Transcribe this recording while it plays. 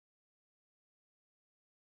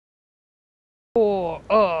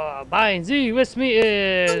By and Z with me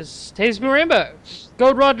is Taste Me Rainbow.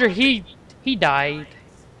 GoldRoger, he died.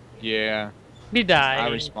 Yeah, He died. I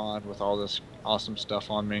respond with all this awesome stuff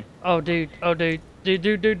on me. Oh, dude. Oh, dude.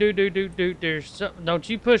 Dude. There's some, don't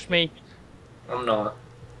you push me. I'm not.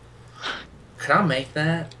 Can I make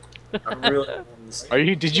that? I'm really. Are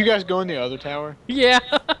you? Did you guys go in the other tower? Yeah.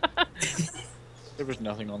 There was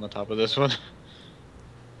nothing on the top of this one.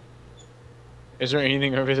 Is there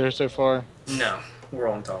anything over there so far? No, we're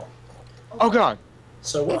on top. Oh God!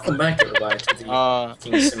 So welcome back, everybody, to the King Uh,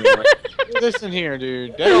 Simulator. Listen here,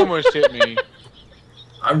 dude. That almost hit me.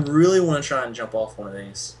 I really want to try and jump off one of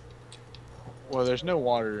these. Well, there's no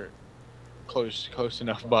water close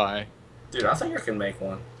enough by. Dude, I think I can make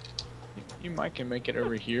one. You might can make it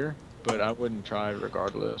over here, but I wouldn't try It's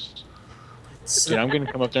regardless. so- Dude, I'm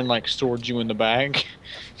gonna come up there and like sword you in the back,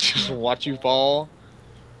 just watch you fall,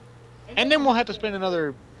 and then we'll have to spend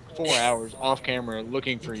another 4 hours off camera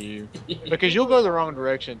looking for you because you'll go the wrong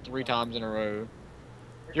direction 3 times in a row.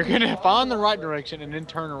 You're gonna find the right direction and then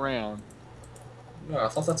turn around. No, I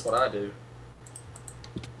thought that's what I do.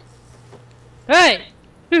 Hey!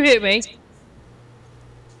 Who hit me?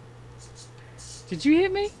 Did you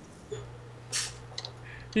hit me?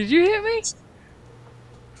 Did you hit me?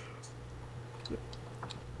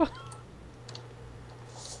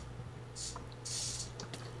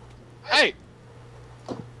 Hey!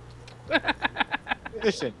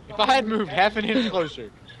 Listen, if I had moved half an inch closer,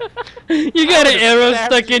 You got an would've arrow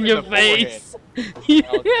stabbed stuck you in in your the forehead. face.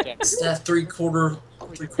 It's that three-quarters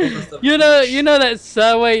of You know that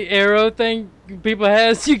Subway arrow thing people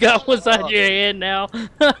has? You got one side of your head now.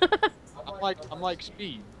 I'm like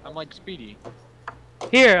Speed. I'm like Speedy.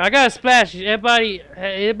 Here, I got a splash. Everybody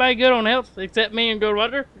good on health except me and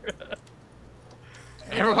GoldRoger?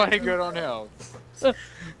 Everybody good on health.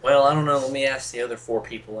 Well, I don't know. Let me ask the other 4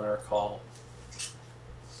 people in our call.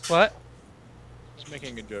 What? Just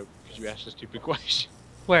making a joke because you asked a stupid question.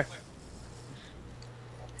 Where?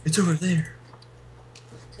 It's over there.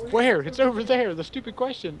 Where? It's over there. The stupid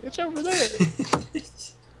question. It's over there.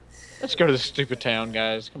 Let's go to the stupid town,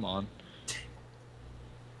 guys. Come on.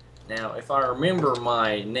 Now, if I remember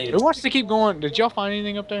my native... Who wants to keep going? Did y'all find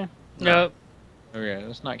anything up there? Nope. Okay,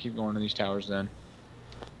 let's not keep going to these towers then.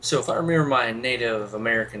 So if I remember my Native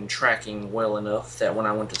American tracking well enough, that when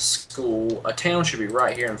I went to school, a town should be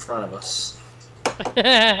right here in front of us.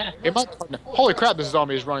 Holy crap, this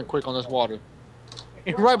zombie is running quick on this water.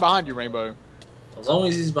 He's right behind you, Rainbow. As long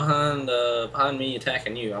as he's behind me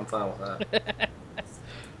attacking you, I'm fine with that.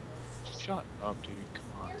 Shut up, dude. Come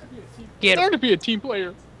on. Get Learn him. to be a team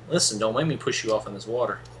player. Listen, don't make me push you off in this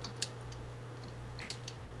water.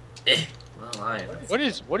 Well, I am.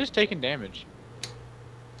 What is taking damage?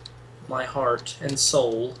 My heart and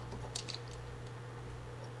soul.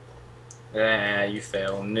 Ah, you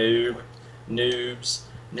fail. Noob. Noobs.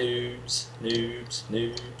 Noobs. Noobs.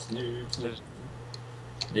 Noobs. Noobs.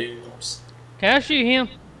 Noobs. Can I shoot him?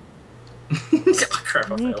 Oh,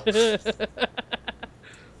 crap, I fell.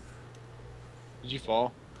 Did you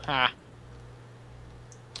fall? Ha.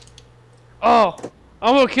 Oh,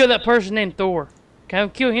 I'm gonna kill that person named Thor. Can I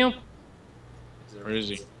kill him? Where is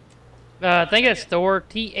he? I think it's Thor,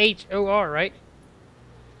 Thor, right?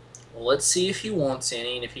 Well, let's see if he wants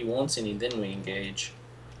any, and if he wants any, then we engage.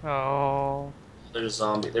 Oh. There's a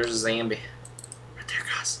zombie. There's a Zambi. Right there,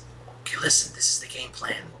 guys. Okay, listen. This is the game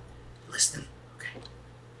plan. Listen. Okay.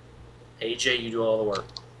 AJ, you do all the work.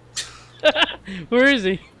 Where is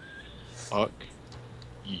he? Fuck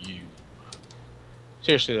you.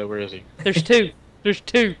 Seriously though, where is he? There's 2. There's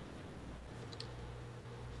 2.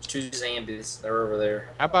 There's 2 Zambis. They're over there.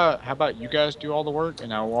 How about you guys do all the work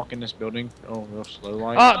and I'll walk in this building? Oh, real slow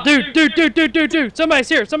like. Oh, dude. Somebody's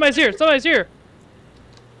here.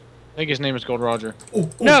 I think his name is GoldRoger. Ooh,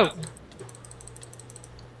 ooh. No.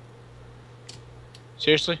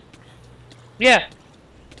 Seriously? Yeah.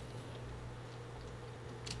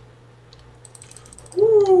 Ooh,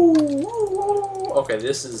 ooh, ooh. Okay,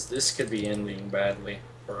 this could be ending badly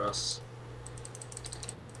for us.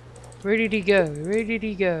 Where did he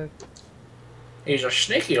go? He's a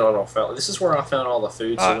sneaky little fella. This is where I found all the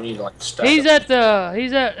food, so we need to like stack He's up.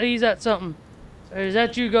 he's at something. Is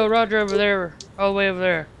that you, GoldRoger, over there? All the way over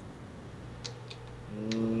there.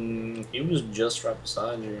 He was just right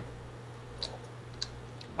beside you.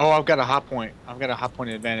 Oh, I've got a hot point. I've got a hot point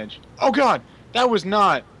advantage. Oh God, that was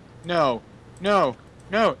not. No.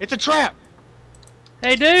 It's a trap.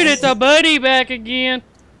 Hey, dude, it's a buddy back again.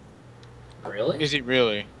 Really? Is it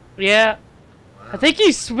really? Yeah. Wow. I think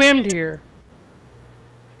he swimmed here.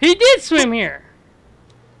 He did swim here.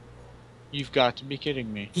 You've got to be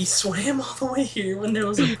kidding me. He swam all the way here when there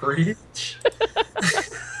was a bridge.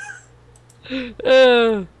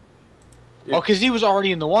 Uh, Oh, because he was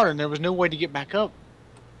already in the water and there was no way to get back up.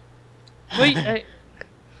 wait, hey,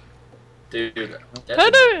 Dude, how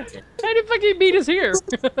did fucking beat us here?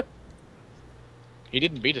 He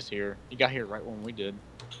didn't beat us here. He got here right when we did.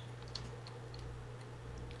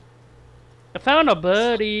 I found a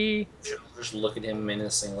buddy. Just look at him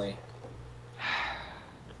menacingly.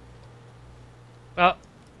 Oh,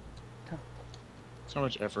 So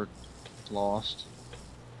much effort lost.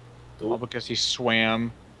 Ooh. All because he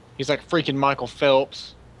swam. He's like freaking Michael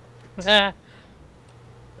Phelps. ah,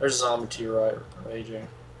 There's a zombie to your right, AJ.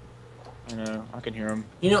 I know. I can hear him.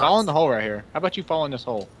 You know, Fall in the hole right here. How about you fall in this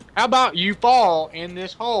hole? How about you fall in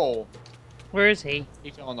this hole? where is he?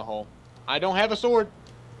 He fell in the hole. I don't have a sword.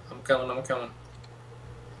 I'm coming, I'm coming.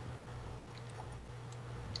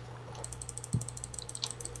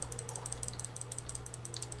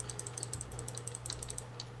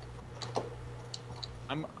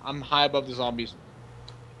 I'm high above the zombies.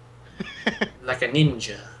 Like a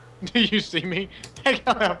ninja. Do you see me? Heck,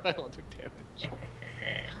 I fell and took damage.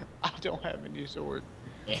 I don't have any sword.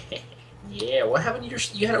 Yeah, what happened to your...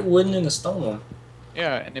 You had a wooden and a stone one.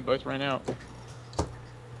 Yeah, and they both ran out.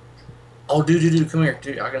 Oh, dude, come here.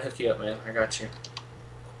 Dude, I gotta hook you up, man. I got you.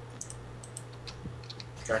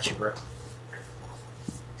 Got you, bro.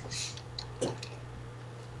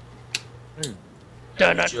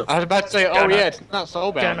 Done Got it. you. I was about to say, oh Done it. yeah, it's not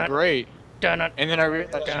soulbound. Done it. Great. Done it. And then I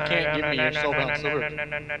realized you can't give me your soulbound sword.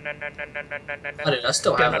 Oh, dude, I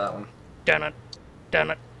still have that one. Done it.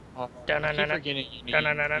 Done it. Oh, Dun- I keep dun- dun- forgetting you dun-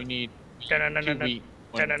 dun- dun- need dun- dun- dun- 2 dun- wheat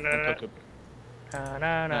when dun- dun- dun- cook a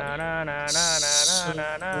Na na na na na na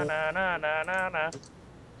na na na na na na na.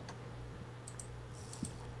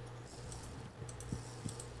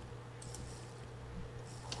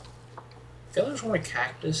 I feel like there's one with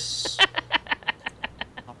cactus.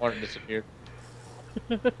 My water disappeared.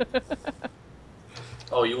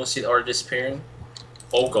 Oh, you want to see the art disappearing?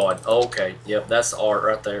 Oh god. Okay. Yep, that's the art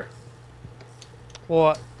right there.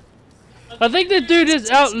 What? I think the dude is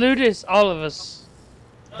out looted all of us.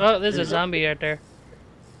 Oh, there's a zombie right there.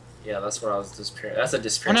 Yeah, that's what I was disappearing. That's a Oh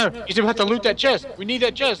disappearance. no, you have to loot that chest. We need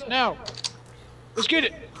that chest now. Let's get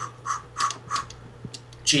it.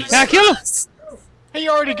 Jesus. Can I kill him? He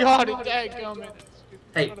already got it. Dadgummit.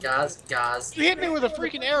 Hey, guys. You hit me with a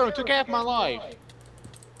freaking arrow and took half my life.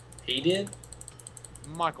 He did?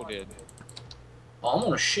 Michael did. Oh, I'm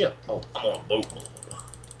on a ship. Oh, I'm on a boat.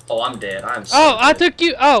 Oh, I'm dead. I'm so Oh, I dead. took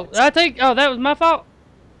you. Oh, Oh, that was my fault.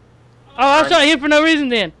 Oh, I shot him for no reason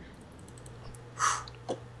then.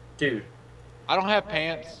 Dude, I don't have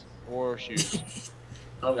pants or shoes.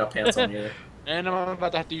 I don't got pants on either. And I'm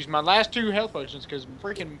about to have to use my last 2 health potions because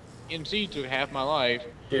freaking MC took half my life.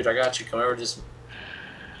 Dude, I got you. Come over this.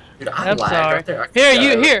 Dude, I I'm lagged sorry. right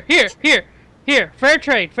there. Here. Fair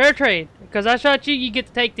trade. Because I shot you, you get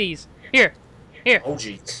to take these. Here. Oh,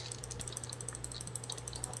 jeez.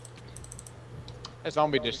 That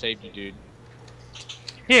zombie just saved you, dude.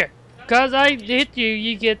 Here. Because I hit you,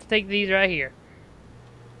 you get to take these right here.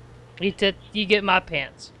 You get my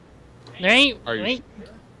pants. There ain't... Are you ain't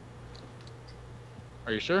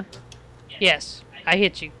Are you sure? yes, I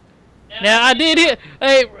hit you. Now, I did hit...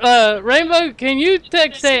 Hey, Rainbow, can you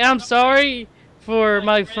say I'm sorry for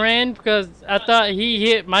my friend? Because I thought he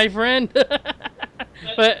hit my friend.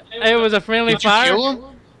 But it was a friendly Did you fire.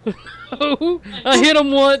 kill him? I hit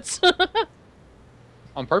him once.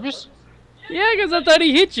 On purpose? Yeah, because I thought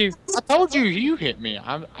he hit you. I told you you hit me.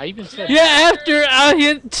 I even said Yeah, after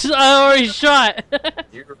I already shot.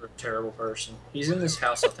 You're a terrible person. He's in this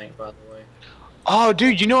house, I think, by the way. Oh,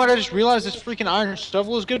 dude, you know what I just realized this freaking iron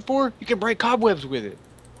shovel is good for? You can break cobwebs with it.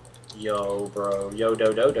 Yo, bro. Yo,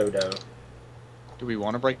 do. Do we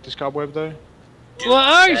want to break this cobweb, though? Well,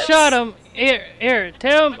 I already That's- shot him. Here,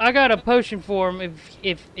 tell him I got a potion for him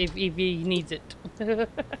if he needs it. Because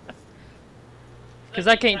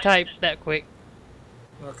I can't type that quick.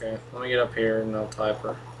 Okay, let me get up here and I'll type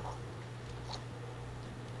her.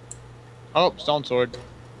 Oh, stone sword.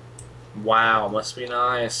 Wow, must be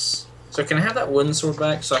nice. So can I have that wooden sword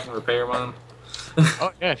back so I can repair mine?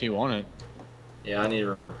 Oh, yeah, if you want it. Yeah, I need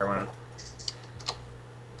to repair mine.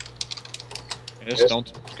 Yeah, this stone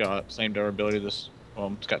sword's got same durability.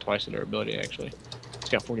 Well, it's got twice the durability, actually. It's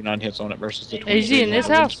got 49 hits on it versus the 20. Is he in this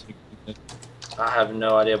house? I have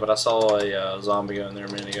no idea, but I saw a zombie go in there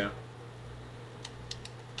a minute ago.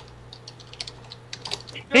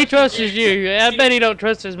 He trusts you. I bet he don't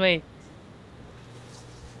trust me.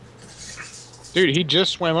 Dude, he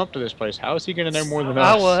just swam up to this place. How is he getting there more than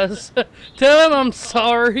I us? was. Tell him I'm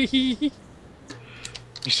sorry.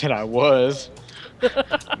 You said I was.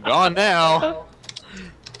 I'm gone now.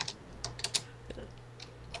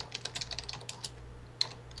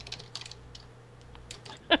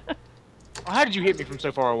 How did you hit me from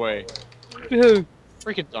so far away? Who?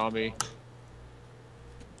 Freaking zombie.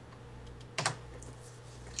 I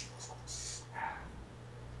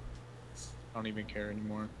don't even care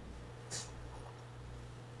anymore.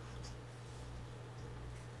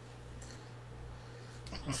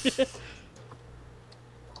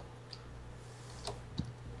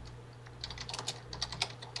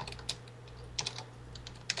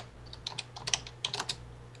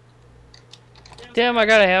 Damn, I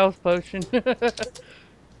got a health potion.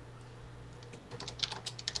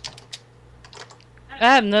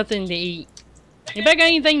 I have nothing to eat. Anybody got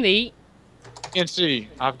anything to eat? NC,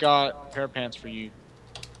 I've got a pair of pants for you.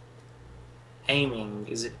 Aiming.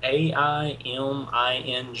 Is it AIMING?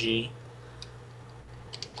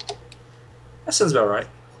 That sounds about right.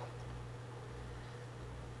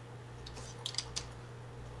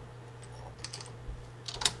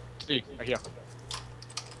 See, right here.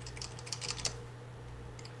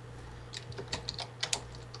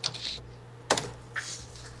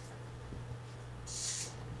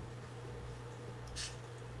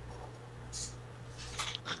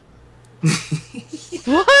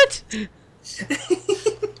 What?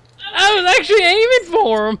 I was actually aiming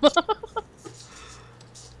for him.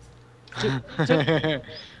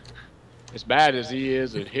 As bad as he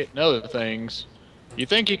is at hitting other things, you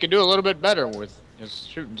think he could do a little bit better with his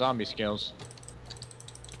shooting zombie skills.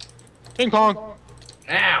 Ping pong!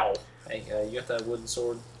 Ow! Hey, you got that wooden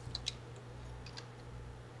sword?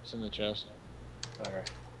 It's in the chest.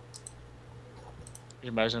 Alright. Could you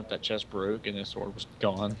imagine if that chest broke and his sword was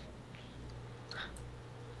gone?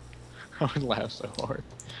 I would laugh so hard.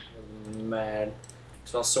 Mad.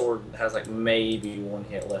 So my sword has like maybe one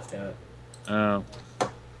hit left in it. Oh.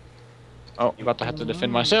 Oh, I'm about to have to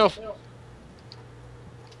defend myself.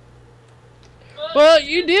 Well,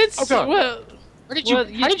 you did. Oh, God. Well,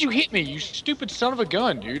 How did you hit me, you stupid son of a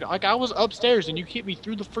gun, dude? Like, I was upstairs and you hit me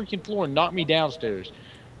through the freaking floor and knocked me downstairs.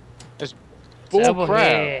 That's bull Double crap.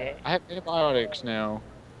 hit. I have antibiotics now.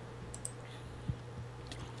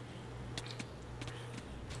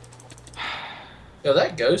 Yo,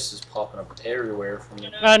 that ghost is popping up everywhere from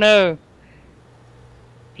me. I know.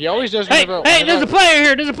 He always does Hey, whenever- hey, there's a whenever- player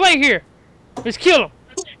here. There's a player here. Let's kill him.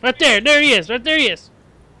 Right there. There he is. Right there he is.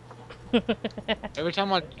 Every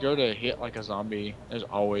time I go to hit like a zombie, there's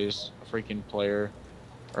always a freaking player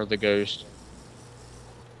or the ghost.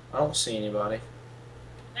 I don't see anybody.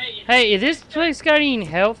 Hey, is this place got any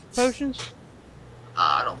health potions?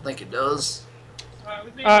 I don't think it does.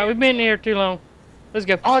 Alright, we've been here too long. Let's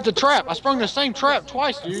go. Oh, it's a trap! I sprung the same trap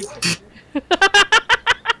twice, dude.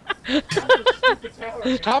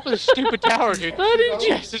 Top of the stupid tower, dude. How did you-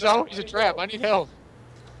 Yes, there's always a trap. I need help.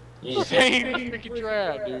 Yeah. Same freaking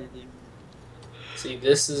trap, dude. See,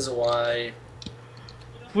 this is why.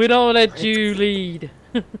 We don't let you lead.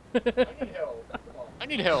 I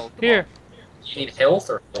need help. Come Here, You need health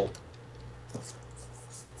or help?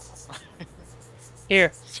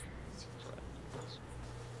 here.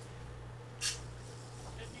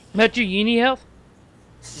 Met you uni health?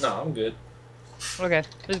 No, I'm good. Okay,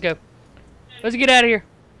 let's go. Let's get out of here.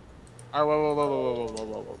 on. Alright, whoa, whoa, whoa, whoa, whoa,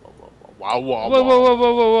 whoa, whoa, whoa, whoa, wow, wow, Whoa, whoa, whoa,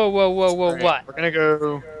 whoa, whoa, whoa, whoa, whoa, Alright, what? We're gonna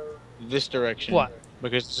go this direction. What?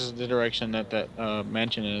 Because this is the direction that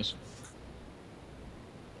mansion is.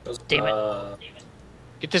 Damn it.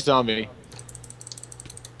 Get this zombie.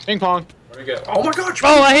 Ping pong. Where'd we go? Oh my god!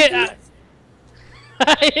 Oh, I hit.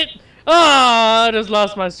 I hit. Oh, I just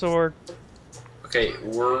lost my sword. Okay,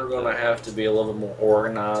 we're gonna have to be a little bit more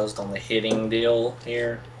organized on the hitting deal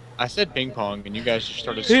here. I said ping pong, and you guys just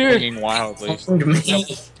started Here. swinging wildly. To me.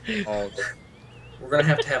 Oh, We're gonna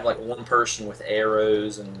have to have one person with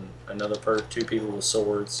arrows and two people with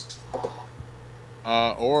swords.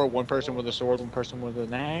 or one person with a sword, one person with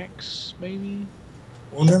an axe, maybe.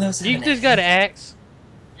 Well, none of us You just got an axe.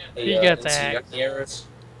 Hey, you got Lindsay, the you got axe. any arrows?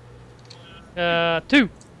 2.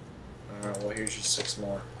 Alright, well here's your 6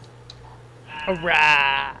 more.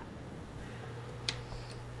 Alright.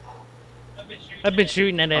 I've been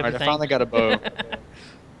shooting at Alright, I everything. finally got a bow.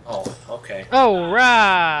 Oh, okay.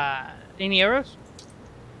 Alright. Any arrows?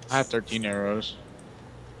 I have 13 arrows.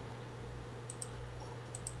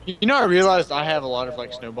 You know, I realized I have a lot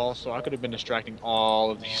of snowballs, so I could have been distracting all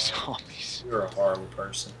of these zombies. You're a horrible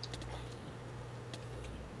person.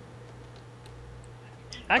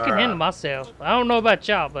 I can handle myself. I don't know about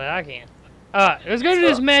y'all, but I can. Alright, let's go to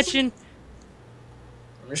this mansion.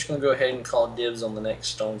 I'm just gonna go ahead and call dibs on the next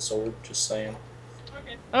stone sword, just saying.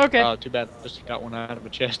 Okay. Too bad I just got one out of a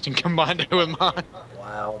chest and combined it with mine.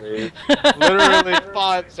 Wow, dude. Literally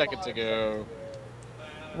 5 seconds ago.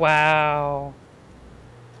 Wow.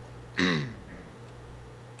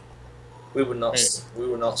 We would not. Hey. We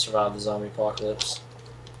would not survive the zombie apocalypse.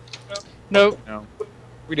 Nope. No,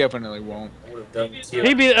 we definitely won't. I would have done killed.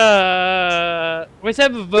 He be let's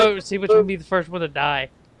have a vote to see which one be the first one to die.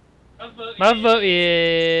 My vote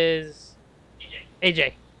is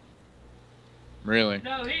AJ. Really?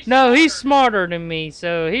 No, he's smarter than me,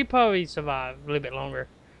 so he probably survived a little bit longer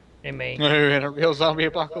than me. In a real zombie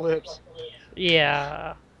apocalypse.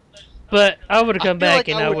 Yeah. But I would have I come feel back like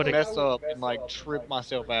and I I would would have. mess up and like trip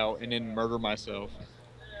myself out and then murder myself.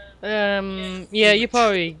 Yeah, you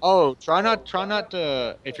probably. Oh, try not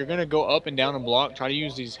to. If you're gonna go up and down a block, try to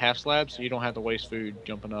use these half slabs so you don't have to waste food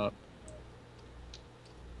jumping up.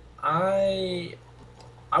 I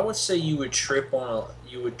would say you would trip on a.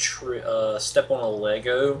 You would step on a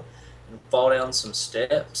Lego and fall down some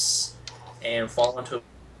steps and fall into.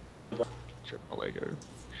 Trip on a Lego.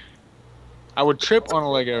 I would trip on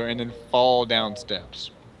a Lego and then fall down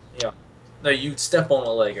steps. Yeah. No, you'd step on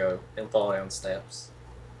a Lego and fall down steps.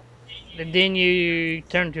 And then you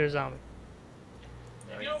turn into a zombie.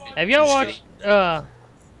 No, Have y'all you watched what?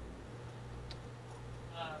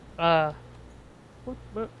 I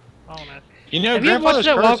don't know. You know, Have you ever watched Grandfather's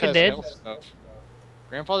that Curse Walking has Dead? health stuff.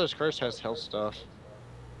 Grandfather's Curse has health stuff.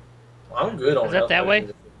 I'm good on Is that health that way?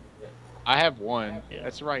 potions. I have one. Yeah.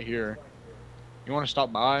 That's right here. You want to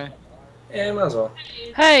stop by? Yeah, might as well.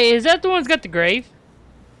 Hey, is that the one that's got the grave?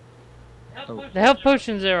 Oh. The health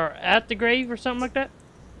potions are at the grave or something like that?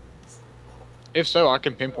 If so, I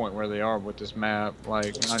can pinpoint where they are with this map.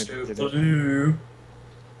 Like, not even kidding.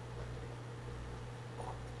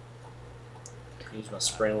 Use my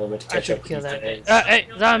sprint a little bit to I catch should up with kill you that. guys. Hey,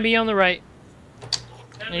 zombie on the right.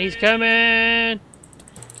 And he's coming.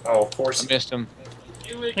 Oh, of course. I missed him.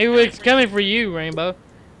 He was coming for you, Rainbow.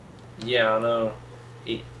 Yeah, I know.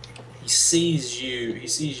 He sees you. He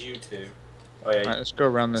sees you too. Oh yeah. Alright, let's go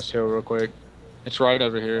around this hill real quick. It's right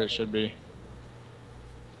over here, it should be.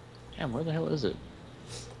 Damn, where the hell is it?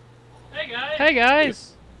 Hey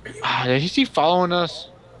guys. Ah, did he following us?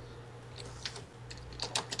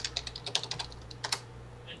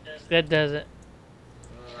 That does it.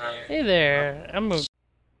 Hey there. I'm moving.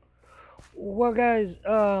 Well, guys,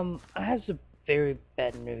 I have some very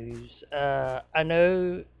bad news. I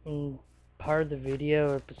know in part of the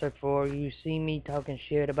video, episode 4, you see me talking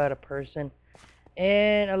shit about a person,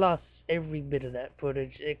 and I lost every bit of that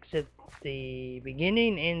footage except the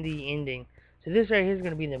beginning and the ending. So this right here is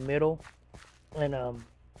gonna be in the middle, and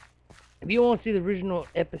if you want to see the original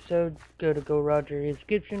episode, go to GoldRoger. His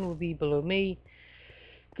description will be below me.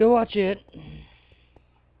 Go watch it.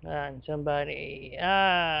 And somebody,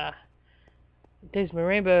 Taste My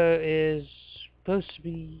Rainbow is supposed to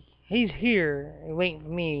be, he's here and waiting for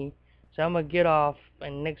me. So I'm gonna get off,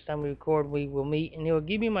 and next time we record, we will meet, and he'll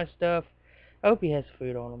give me my stuff. I hope he has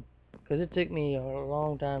food on him, because it took me a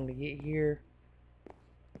long time to get here.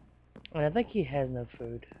 And I think he has no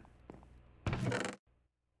food.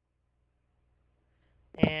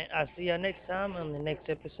 And I'll see y'all next time on the next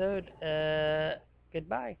episode.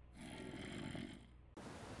 Goodbye.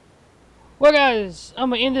 Well, guys, I'm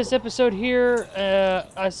gonna end this episode here.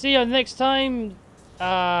 I'll see you next time.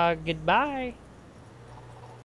 Goodbye.